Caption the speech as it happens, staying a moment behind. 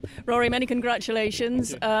Rory, many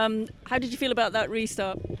congratulations. How did you feel about that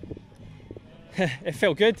restart? It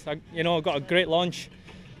felt good. I got a great launch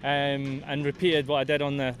and repeated what I did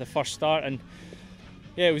on the first start, and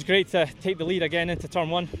yeah, it was great to take the lead again into turn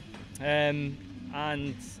one. And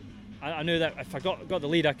I knew that if I got the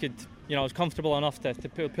lead, I could, I was comfortable enough to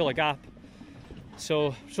pull a gap.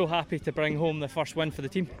 So happy to bring home the first win for the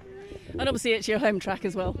team. And obviously it's your home track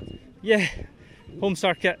as well. Yeah, home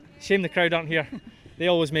circuit. Shame the crowd aren't here. They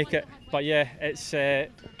always make it. But yeah, it's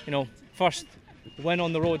first win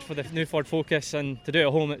on the road for the new Ford Focus, and to do it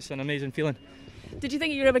at home, it's an amazing feeling. Did you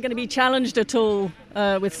think you were ever going to be challenged at all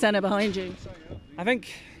with Senna behind you? I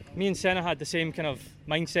think me and Senna had the same kind of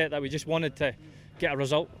mindset that we just wanted to get a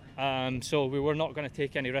result. So we were not going to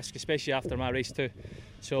take any risk, especially after my race too.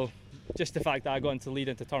 So just the fact that I got into the lead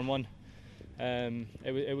into turn one,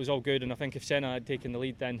 it was all good. And I think if Senna had taken the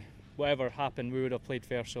lead, then whatever happened, we would have played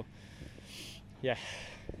fair. So yeah.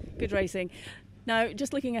 Good racing. Now,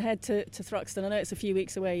 just looking ahead to Thruxton, I know it's a few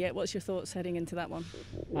weeks away yet. What's your thoughts heading into that one?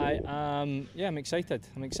 I'm excited.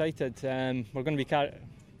 We're going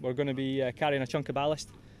to be carrying a chunk of ballast,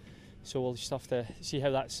 so we'll just have to see how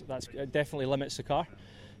that's it definitely limits the car.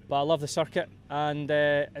 But I love the circuit, and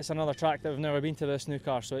it's another track that we've never been to this new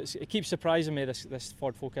car, so it keeps surprising me, this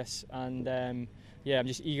Ford Focus, and I'm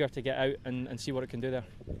just eager to get out and see what it can do there.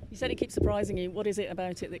 You said it keeps surprising you. What is it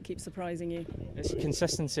about it that keeps surprising you? It's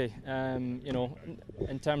consistency.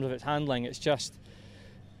 In terms of its handling, it's just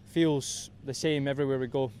feels the same everywhere we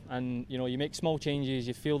go, and you make small changes,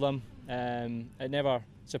 you feel them. It never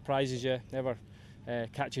surprises you, never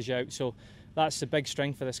catches you out. So that's the big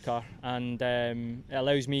strength of this car, and it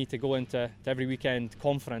allows me to go into every weekend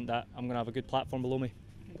confident that I'm going to have a good platform below me.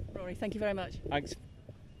 Rory, thank you very much. Thanks.